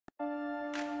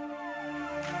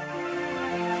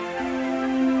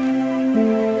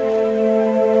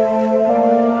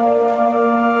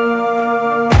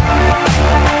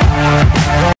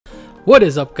What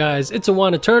is up, guys? It's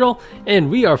Awan Eternal, and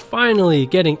we are finally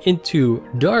getting into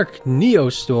Dark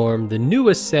Neostorm, the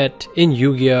newest set in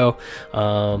Yu-Gi-Oh!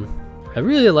 I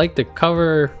really like the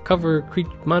cover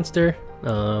creature monster.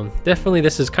 Definitely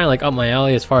this is kind of like up my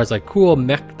alley as far as like cool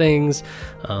mech things.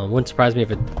 Wouldn't surprise me if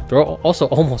they're also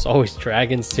almost always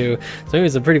dragons too, so maybe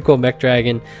it's a pretty cool mech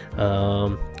dragon.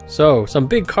 So some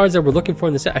big cards that we're looking for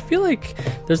in the set. I feel like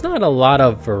there's not a lot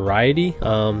of variety,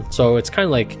 so it's kind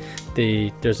of like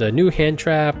there's a new hand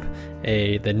trap,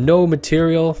 the no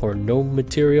material,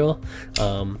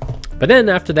 but then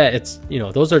after that it's, you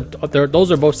know, those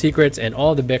are both secrets, and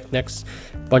all the next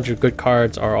bunch of good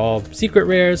cards are all secret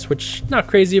rares, which not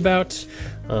crazy about.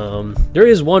 There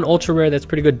is one ultra rare that's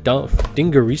pretty good,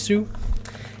 Dingarisu,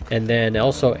 and then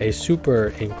also a super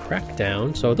in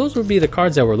Crackdown. So those would be the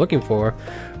cards that we're looking for.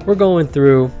 We're going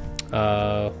through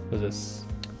what is this,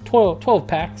 12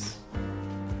 packs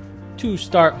to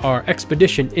start our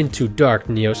expedition into Dark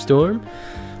Neostorm.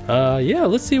 Yeah,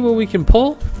 let's see what we can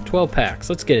pull. 12 packs,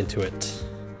 let's get into it.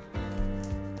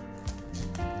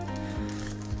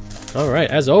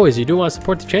 Alright, as always, you do want to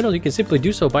support the channel, you can simply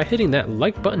do so by hitting that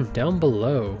like button down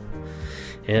below.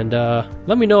 And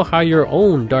let me know how your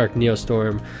own Dark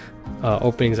Neostorm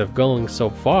openings have going so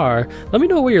far. Let me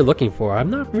know what you're looking for. I'm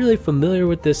not really familiar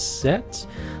with this set.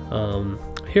 I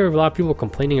hear a lot of people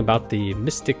complaining about the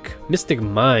Mystic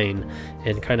Mine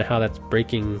and kind of how that's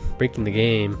breaking the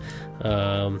game.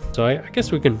 So I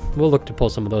guess we'll look to pull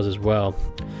some of those as well.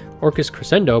 Orcus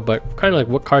Crescendo, but kind of like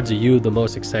what cards are you the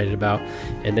most excited about?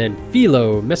 And then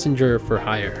Philo, Messenger for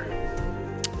Hire.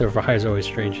 The for hire is always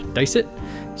strange. Dice It,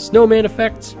 Snowman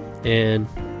Effect, and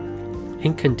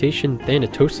Incantation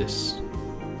Thanatosis.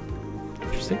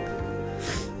 Interesting.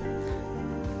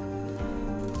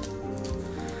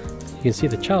 You can see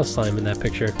the Child Slime in that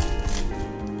picture.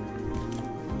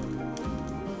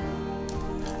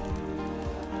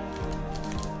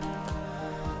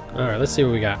 Alright, let's see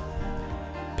what we got.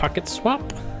 Pocket Swap.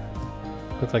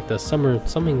 Looks like the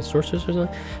Summoning Sorceress or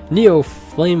something. Neo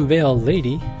Flame Veil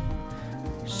Lady.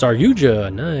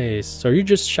 Saryuja, nice.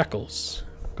 Saryuja's Shackles.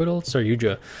 Good old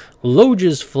Saryuja.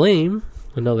 Loge's Flame,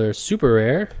 another super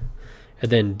rare.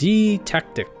 And then D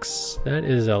Tactics. That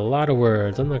is a lot of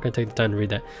words. I'm not going to take the time to read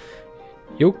that.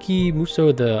 Yoki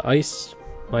Muso the Ice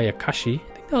Mayakashi.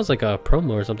 I think that was like a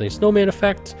promo or something. Snowman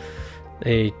Effect.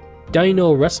 A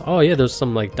Dino Rest. Oh yeah, there's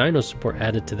some like Dino support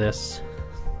added to this.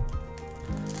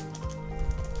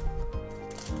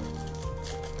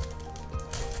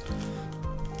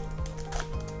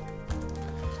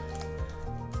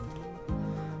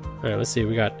 Alright, let's see.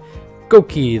 We got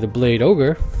Goki the Blade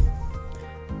Ogre.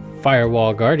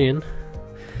 Firewall Guardian.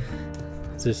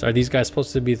 Are these guys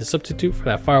supposed to be the substitute for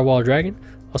that Firewall Dragon?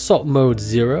 Assault Mode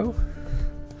 0.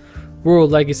 World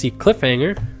Legacy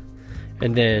Cliffhanger.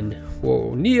 And then,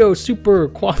 whoa, Neo Super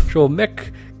Quattro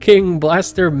Mech King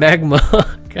Blaster Magma.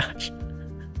 Gosh.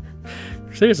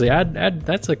 Seriously,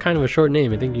 that's a kind of a short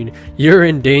name. I think you're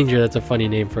in danger. That's a funny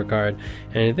name for a card.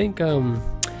 And I think,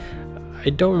 I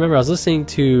don't remember. I was listening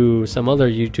to some other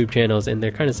YouTube channels, and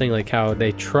they're kind of saying like how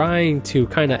they trying to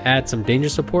kind of add some danger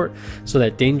support so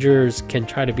that dangers can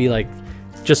try to be like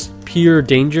just pure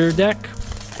danger deck,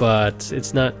 but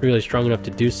it's not really strong enough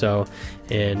to do so,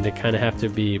 and they kind of have to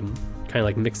be kind of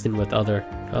like mixed in with other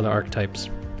archetypes.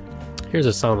 Here's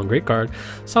a Solomon Great card.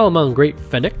 Solomon Great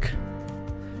Fennec.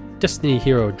 Destiny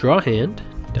Hero Draw Hand.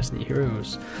 Destiny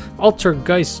Heroes.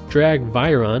 Altergeist Drag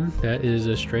Viron. That is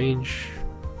a strange...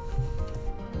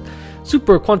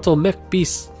 Super Quantal Mech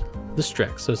Beast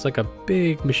Listrex. So it's like a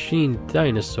big machine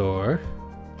dinosaur.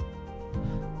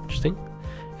 Interesting.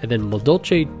 And then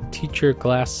Modolce Teacher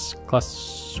Glass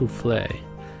Souffle.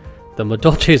 The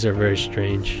Modolces are very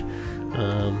strange.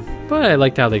 But I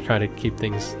liked how they try to keep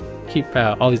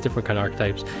all these different kind of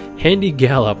archetypes. Handy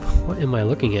Gallop. What am I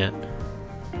looking at?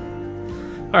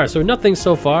 Alright, so nothing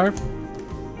so far.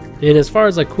 And as far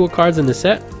as like cool cards in the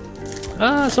set,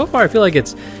 so far I feel like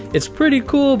it's pretty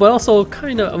cool, but also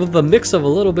kind of a mix of a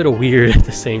little bit of weird at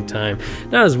the same time.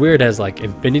 Not as weird as like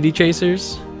Infinity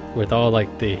Chasers with all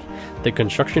like the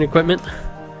construction equipment,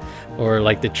 or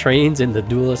like the trains in the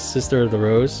Duelist Sister of the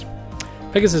Rose.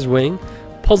 Pegasus Wing,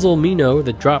 Puzzle Mino,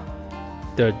 the drop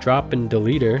and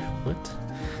deleter.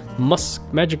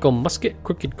 What? Magical Musket,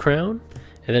 Crooked Crown.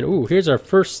 And then, ooh, here's our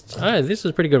first... this is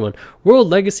a pretty good one. World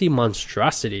Legacy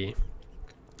Monstrosity.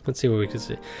 Let's see what we can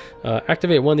see.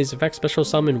 Activate one of these effects. Special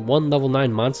summon one level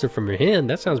 9 monster from your hand.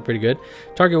 That sounds pretty good.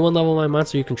 Target one level 9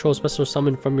 monster you control. Special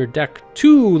summon from your deck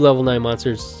 2 level 9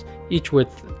 monsters, each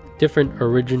with different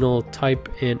original type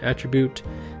and attribute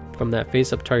from that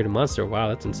face-up targeted monster. Wow,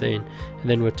 that's insane. And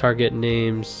then with target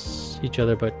names each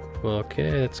other, but Well, okay,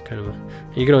 that's kind of a...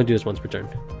 You can only do this once per turn.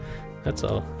 That's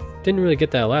all. Didn't really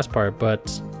get that last part,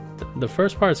 but the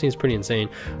first part seems pretty insane.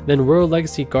 Then World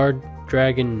Legacy Guard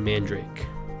Dragon Mandrake.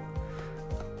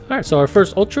 Alright, so our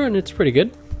first Ultra, and it's pretty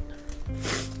good.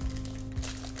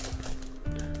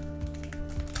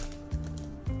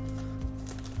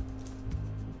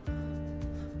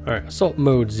 Alright, Assault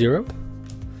Mode 0.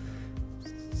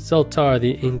 Zeltar,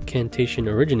 the Incantation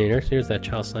Originator. Here's that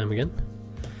Child Slime again.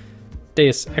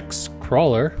 Deus Ex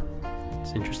Crawler.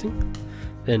 It's interesting.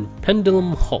 Then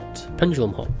Pendulum Halt.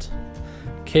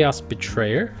 Chaos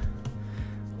Betrayer.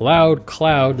 Loud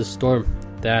Cloud, the Storm.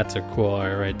 That's a cool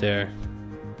art right there.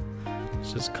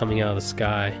 It's just coming out of the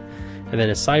sky. And then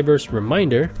a Cyburst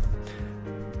Reminder.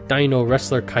 Dino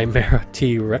Wrestler Chimera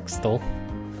T Rextal.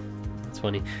 That's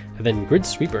funny. And then Grid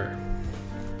Sweeper.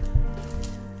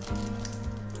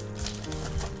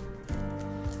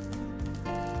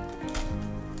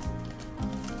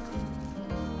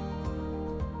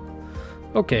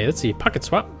 Okay, let's see. Packet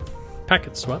Swap.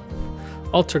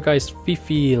 Altergeist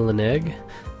Fifi Leneg.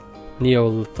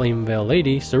 Neo Flameveil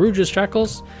Lady. Saruja's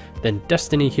Shackles. Then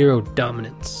Destiny Hero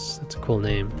Dominance. That's a cool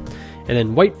name. And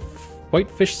then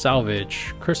Whitefish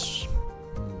Salvage. Chris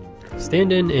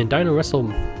Stand-In and Dino Wrestle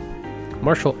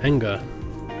Marshall Enga.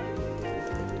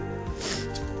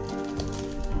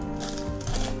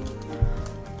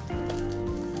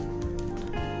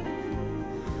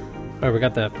 Alright, we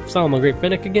got the Solomon Great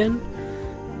Fennec again.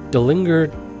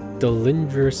 Delingerous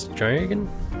Dragon.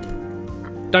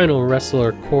 Dino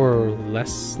Wrestler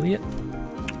Corlesliot.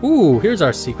 Ooh, here's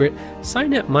our secret.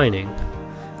 Signet Mining.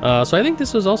 So I think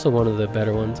this was also one of the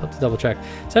better ones. I'll have to double check.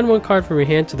 Send one card from your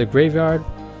hand to the graveyard.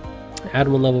 Add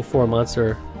one level 4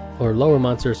 monster or lower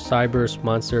monster Cyburst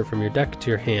monster from your deck to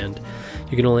your hand.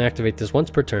 You can only activate this once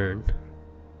per turn.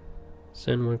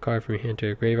 Send one card from your hand to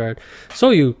your graveyard. So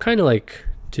you kind of like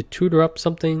to tutor up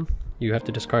something. You have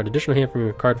to discard additional hand from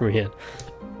your card from your hand.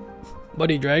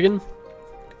 Buddy Dragon.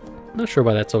 Not sure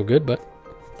why that's so good, but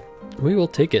we will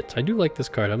take it. I do like this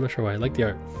card. I'm not sure why. I like the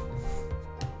art.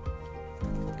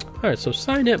 Alright, so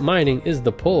Signet Mining is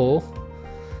the pull.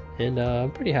 And I'm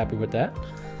pretty happy with that.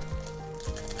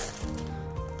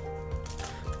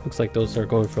 Looks like those are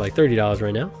going for like $30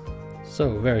 right now.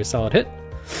 So, very solid hit.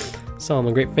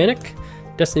 Solomon Great Fennec.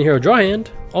 Destiny Hero Draw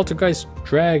Hand. Altergeist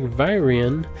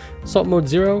Dragvirian. Assault Mode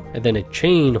 0. And then a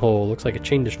Chain Hole. Looks like a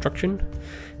Chain Destruction.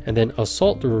 And then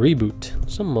Assault Reboot.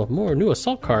 Some more new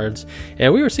Assault cards.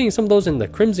 And we were seeing some of those in the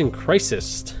Crimson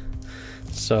Crisis.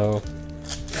 So,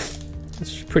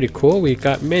 this is pretty cool. We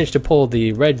managed to pull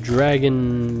the Red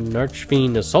Dragon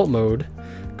Archfiend Assault Mode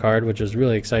card, which is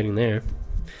really exciting there.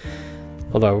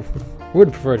 Although, we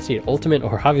would prefer to see it Ultimate,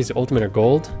 or obviously Ultimate or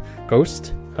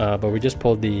Ghost. But we just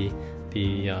pulled the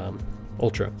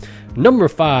Ultra. Number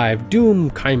 5, Doom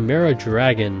Chimera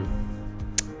Dragon.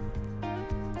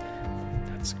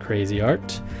 That's crazy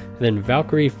art. And then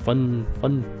Valkyrie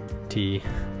Funty.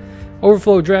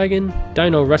 Overflow Dragon,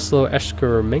 Dino Wrestler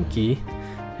Eshker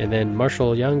and then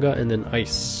Marshall Yanga, and then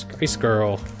Ice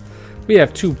Girl. We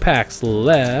have 2 packs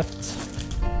left.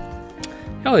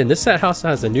 Oh, and this set also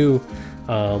has a new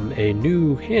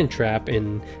hand trap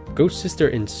in Ghost Sister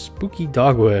and Spooky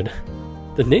Dogwood.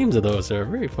 The names of those are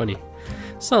very funny.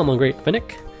 Solomon Great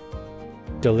Fennec,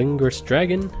 Delingerous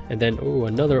Dragon, and then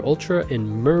another Ultra in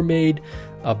Mermaid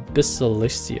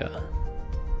Abyssalicia.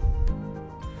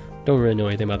 Don't really know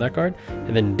anything about that card.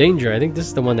 And then Danger. I think this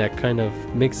is the one that kind of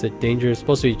makes it dangerous.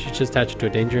 Supposed to be just attach it to a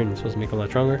Danger, and it's supposed to make it a lot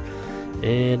stronger.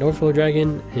 And Overflow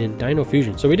Dragon and Dino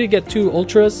Fusion. So we did get 2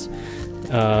 Ultras.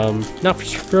 Not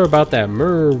sure about that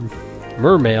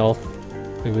Mermail,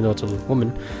 even though it's a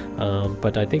woman.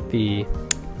 But I think the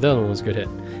other one was a good hit.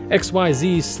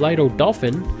 XYZ Slido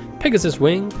Dolphin, Pegasus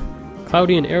Wing,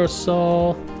 Cloudian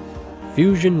Aerosol,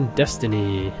 Fusion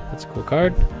Destiny. That's a cool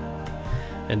card.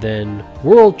 And then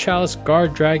World Chalice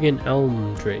Guard Dragon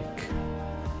Elm Drake.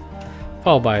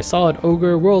 Followed by Solid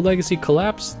Ogre, World Legacy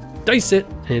Collapse, Dice It,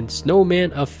 and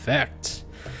Snowman Effect.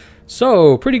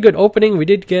 So, pretty good opening. We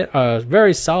did get a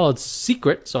very solid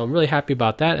secret, so I'm really happy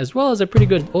about that, as well as a pretty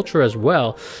good Ultra as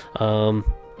well.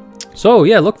 So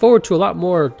yeah, look forward to a lot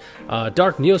more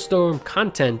Dark Neostorm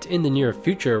content in the near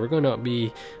future. We're going to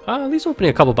be at least opening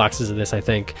a couple boxes of this, I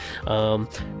think.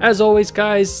 As always,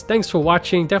 guys, thanks for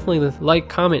watching. Definitely like,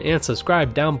 comment, and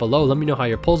subscribe down below. Let me know how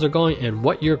your pulls are going and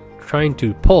what you're trying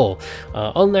to pull.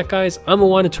 Other than that, guys, I'm a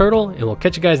Wanted Turtle, and we'll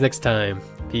catch you guys next time.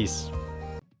 Peace.